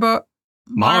Mom's Marlboro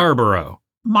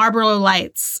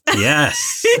Lights.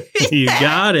 Yes. You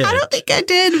got it. I don't think I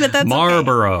did, but that's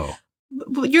Marlboro.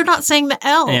 Okay. You're not saying the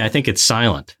L. Yeah, I think it's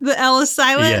silent. The L is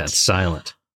silent? Yeah, it's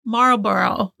silent.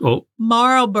 Marlboro. Oh.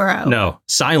 Marlboro. No,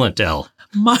 silent L.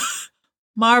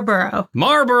 Marlboro.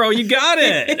 Marlboro, you got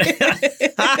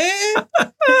it.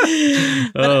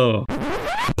 Oh.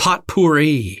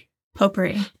 Potpourri.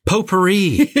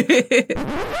 Potpourri.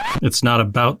 It's not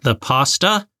about the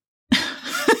pasta.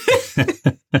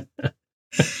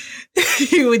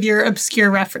 With your obscure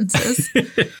references.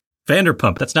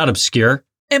 Vanderpump, that's not obscure.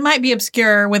 It might be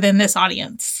obscure within this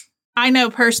audience. I know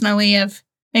personally of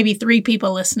maybe 3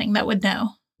 people listening that would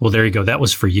know. Well, there you go. That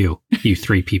was for you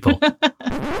 3 people.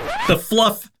 The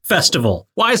Fluff Festival.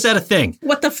 Why is that a thing?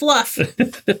 What the fluff? I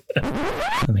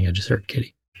think I just heard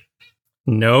Kitty.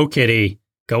 No, Kitty.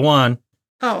 Go on.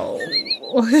 Oh,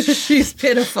 she's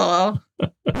pitiful.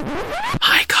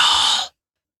 Michael.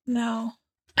 No.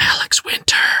 Alex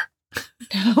Winter.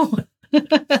 No.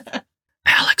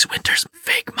 Alex Winter's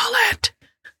fake mullet.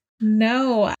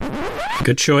 No.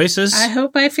 Good choices. I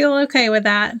hope I feel okay with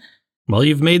that. Well,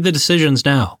 you've made the decisions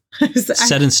now.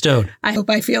 Set in stone. I hope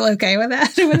I feel okay with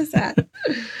that. What is that?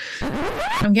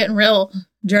 I'm getting real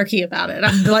jerky about it.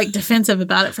 I'm like defensive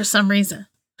about it for some reason.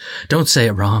 Don't say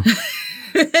it wrong.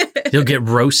 You'll get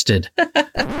roasted.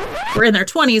 We're in their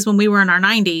 20s when we were in our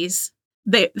 90s.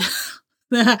 They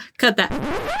cut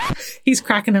that. He's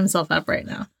cracking himself up right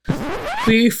now.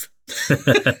 Beef.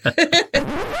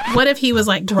 What if he was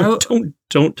like, don't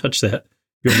touch that.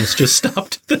 You almost just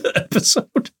stopped the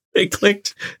episode. It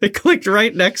clicked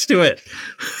right next to it.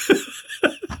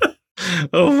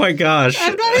 Oh my gosh.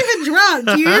 I'm not even drunk.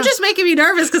 You're just making me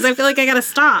nervous because I feel like I gotta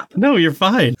stop. No, you're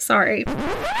fine. Sorry.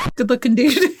 Good looking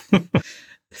dude.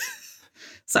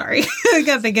 Sorry. I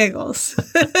got the giggles.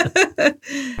 The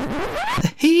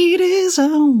heat is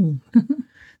on.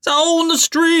 It's on the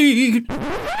street.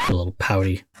 A little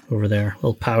pouty over there. A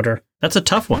little powder. That's a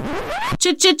tough one.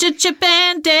 Chip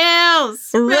and Dale's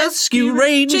Rescue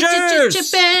Rangers.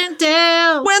 Chip and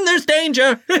Dale. When there's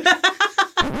danger.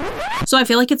 So I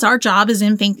feel like it's our job as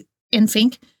in Fink.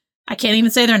 I can't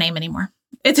even say their name anymore.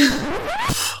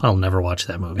 I'll never watch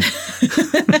that movie.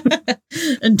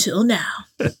 Until now.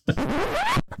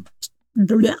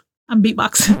 I'm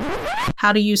beatboxing.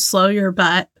 How do you slow your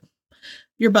butt?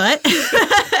 Your butt?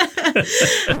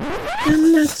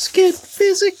 Let's get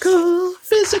physical.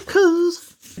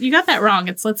 You got that wrong.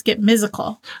 It's let's get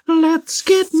musical. Let's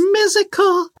get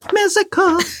musical.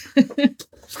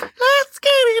 Let's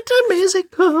get into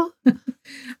musical.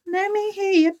 Let me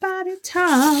hear your body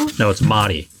talk. No, it's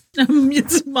Marty.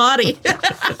 It's Marty.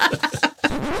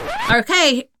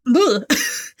 Okay.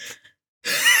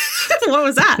 What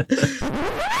was that?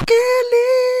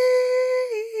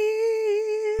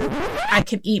 I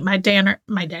could eat my danner.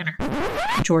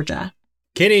 Georgia.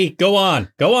 Kitty, go on.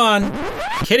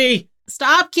 Kitty.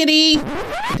 Stop, Kitty.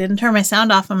 I didn't turn my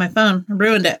sound off on my phone. I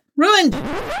ruined it.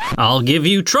 I'll give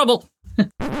you trouble.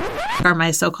 Are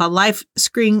my so-called life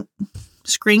screen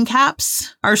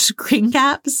caps? Our screen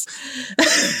caps?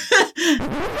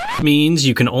 Means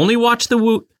you can only watch the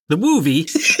movie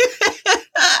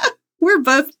We're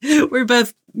both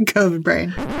COVID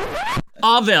brain.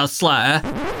 Obviously.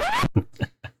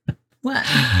 What?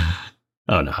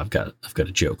 Oh no, I've got a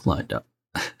joke lined up.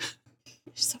 You're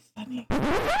so funny.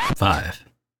 5,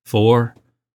 4,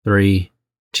 3,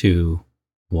 2,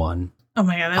 1. Oh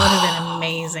my God, that would have been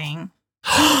amazing.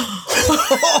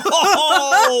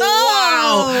 Oh,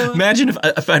 wow. Imagine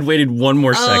if I'd waited one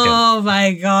more second. Oh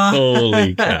my God.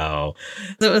 Holy cow.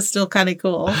 That was still kind of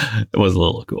cool. It was a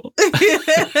little cool.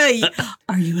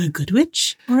 Are you a good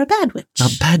witch or a bad witch? A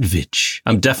bad witch.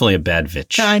 I'm definitely a bad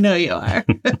witch. I know you are.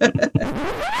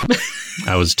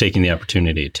 I was taking the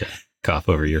opportunity to cough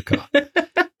over your cough.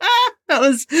 That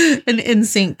was an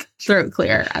in-sync throat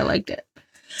clear. I liked it.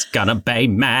 It's gonna be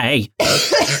me.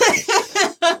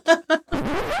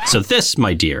 So this,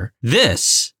 my dear,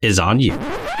 this is on you.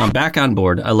 I'm back on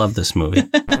board. I love this movie.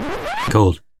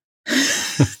 Cold.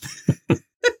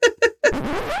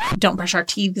 Don't brush our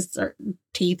teeth or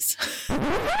teeths.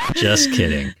 Just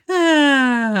kidding.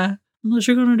 Unless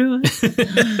you're going to do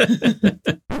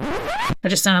it. I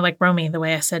just sounded like Romy the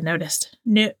way I said noticed.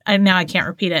 Now I can't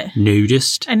repeat it.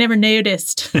 Noticed? I never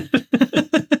noticed.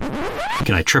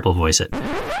 Can I triple voice it?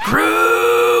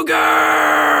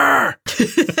 Kruger!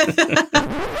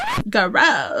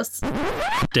 Gross.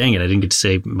 Dang it, I didn't get to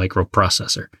say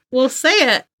microprocessor. Well, say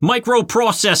it.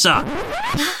 Microprocessor!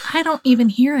 I don't even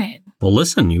hear it. Well,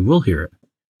 listen, you will hear it.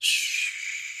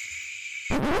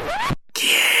 Shh.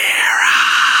 Kira!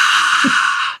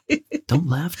 Don't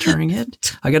laugh during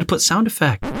it. I got to put sound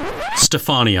effect.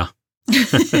 Stefania.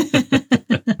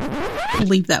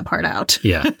 Leave that part out.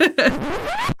 Yeah.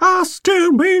 I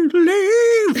still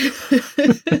believe.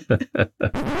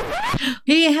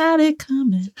 He had it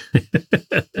coming.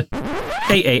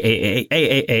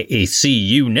 AAC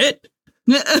unit.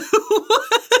 Wait,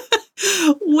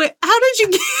 how did you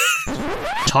get...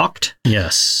 Talked?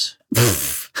 Yes. Who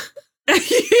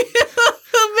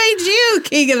made you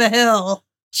king of the hill?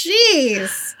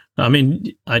 Jeez. I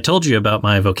mean, I told you about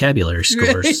my vocabulary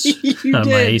scores on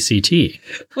my ACT.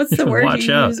 What's the word Watch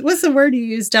you out. use? What's the word you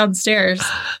use downstairs?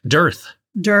 Dearth.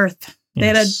 Dearth. They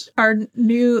Yes. had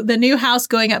the new house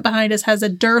going up behind us has a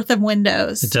dearth of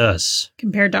windows. It does.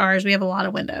 Compared to ours, we have a lot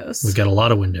of windows. We've got a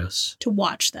lot of windows to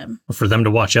watch them. for them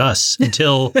to watch us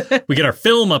until we get our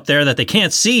film up there that they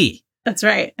can't see. That's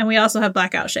right. And we also have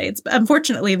blackout shades. But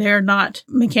unfortunately, they're not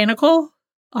mechanical,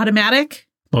 automatic,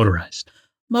 Motorized.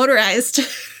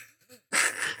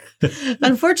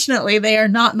 Unfortunately, they are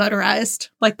not motorized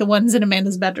like the ones in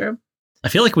Amanda's bedroom. I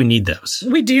feel like we need those.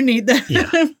 We do need them. Yeah.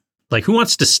 Like, who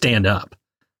wants to stand up?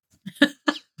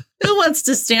 Who wants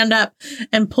to stand up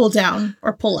and pull down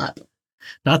or pull up?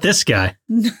 Not this guy.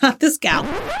 Not this gal.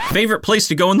 Favorite place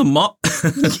to go in the mall?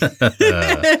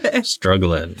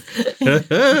 Struggling.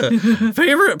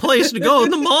 Favorite place to go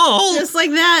in the mall? Just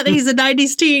like that. He's a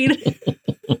 90s teen.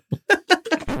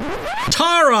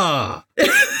 Tara!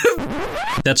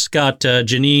 That's got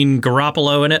Janine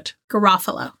Garoppolo in it.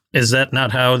 Garofalo. Is that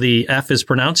not how the F is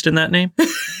pronounced in that name?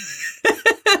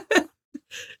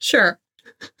 Sure.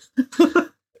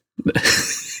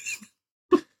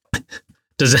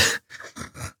 Does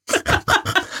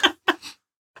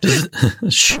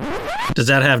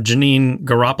that have Janine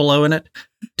Garoppolo in it?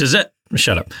 Does it?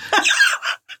 Shut up.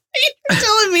 You're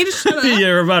telling me to shut up.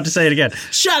 You're about to say it again.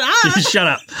 Shut up. Shut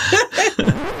up.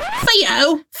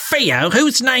 Theo. Theo?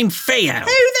 Who's named Theo? Who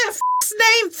the f***'s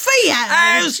named Theo?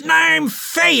 Who's named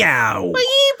Theo? Will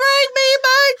you bring me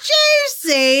my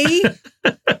juicy?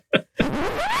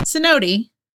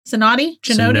 Synodi. Synodi?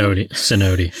 Chinoti?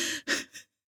 Synodi.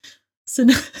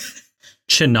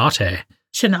 Chinate.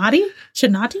 Chinati?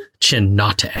 Chinati?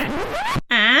 Chinate.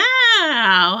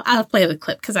 Ow. I'll play the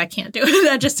clip because I can't do it.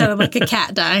 That just sounded like a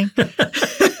cat dying.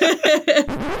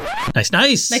 Nice.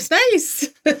 Nice.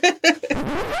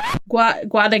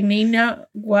 Guadagnino?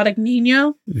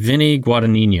 Vinny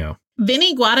Guadagnino.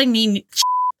 Vinny Guadagnino.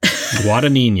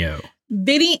 Guadagnino.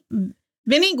 Vinny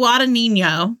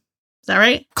Guadagnino. Is that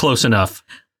right? Close enough.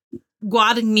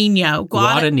 Guadagnino.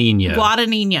 Guadagnino.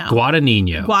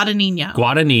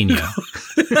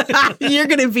 You're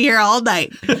going to be here all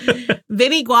night.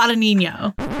 Vinny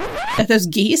Guadagnino. Are those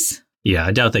geese? Yeah,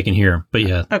 I doubt they can hear him, but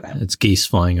yeah, Okay. It's geese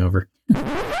flying over.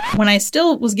 When I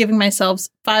still was giving myself.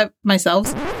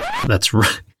 That's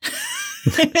right.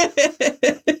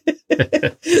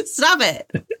 Stop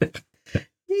it.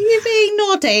 You're being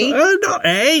naughty.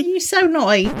 Naughty. You're so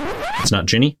naughty. It's not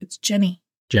Ginny? It's Jenny.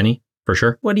 Jenny, for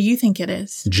sure. What do you think it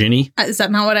is? Ginny? Is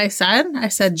that not what I said? I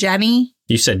said Jenny.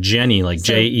 You said Jenny, like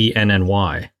Jenny.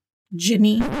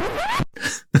 Ginny.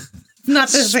 Not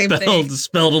the same thing.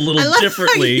 Spelled a little I love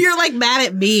differently. How you're like mad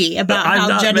at me about I'm how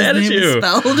not Jenny's mad at name you. is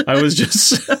spelled. I was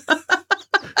just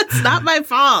It's not my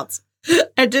fault.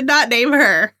 I did not name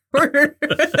her or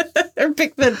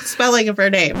pick the spelling of her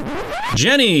name.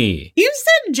 Jenny. You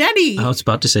said Jenny. I was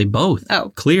about to say both.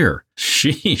 Oh. Clear.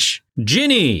 Sheesh.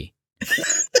 Ginny.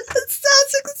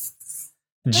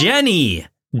 Jenny.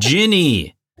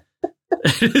 Ginny.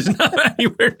 It is not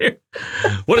anywhere near.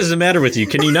 What is the matter with you?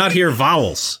 Can you not hear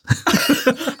vowels?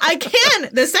 I can.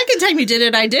 The second time you did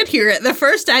it, I did hear it. The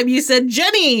first time you said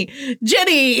Jenny.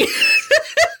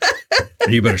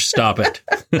 You better stop it.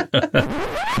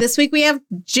 This week we have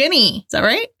Ginny. Is that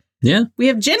right? Yeah. We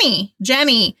have Jenny.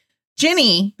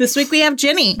 This week we have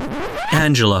Ginny.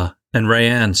 Angela and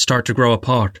Rayanne start to grow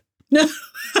apart.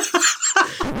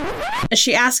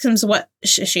 She asks him what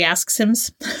she asks him.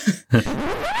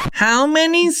 How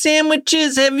many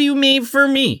sandwiches have you made for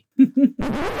me?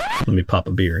 Let me pop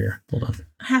a beer here. Hold on.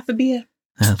 Half a beer.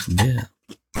 Half a beer.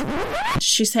 Did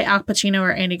she say Al Pacino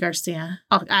or Andy Garcia?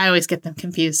 I always get them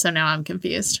confused, so now I'm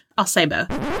confused. I'll say both.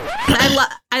 I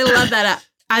love that.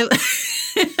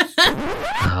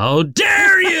 How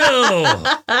dare you!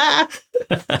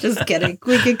 Just kidding.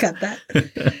 We can cut that.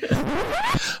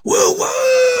 Woo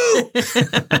woo!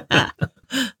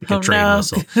 Oh no!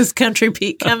 Whistle. Is Country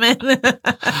Pete coming?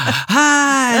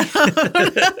 Hi!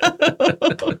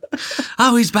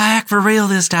 Oh, he's back for real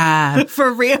this time.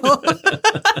 For real?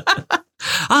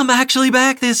 I'm actually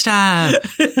back this time.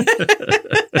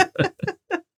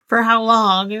 For how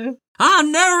long?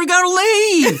 I'm never gonna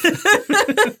leave.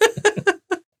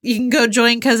 You can go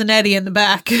join Cousin Eddie in the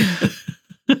back.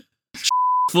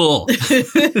 Full. That's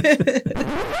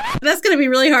going to be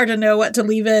really hard to know what to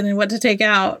leave in and what to take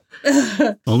out.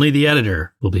 Only the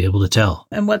editor will be able to tell.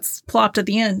 And what's plopped at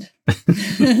the end.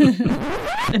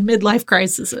 And midlife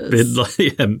crises.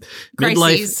 Midlife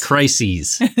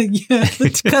crises. Yeah,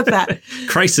 let's cut that.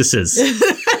 Crises.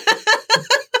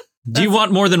 Do you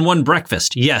want more than one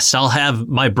breakfast? Yes, I'll have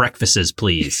my breakfasts,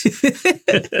 please.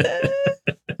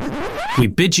 We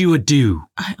bid you adieu.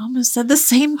 I almost said the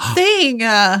same thing.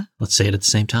 Let's say it at the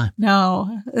same time.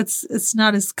 No, it's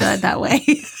not as good that way.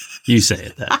 You say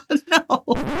it then. No.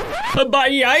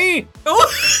 Bye.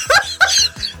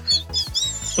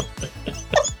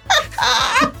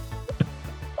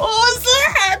 What was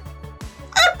that?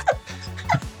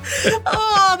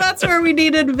 Oh, that's where we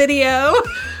needed video.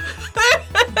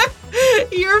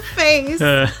 Your face.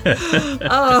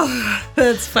 Oh,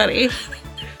 that's funny.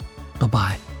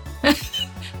 Bye-bye.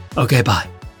 Okay, bye.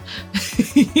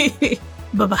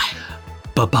 Bye-bye.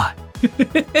 Bye-bye.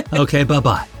 Okay,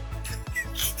 bye-bye.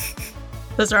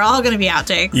 Those are all going to be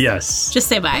outtakes. Yes. Just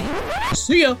say bye.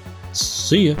 See ya.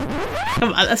 See ya.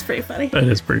 Come on, that's pretty funny. That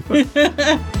is pretty funny.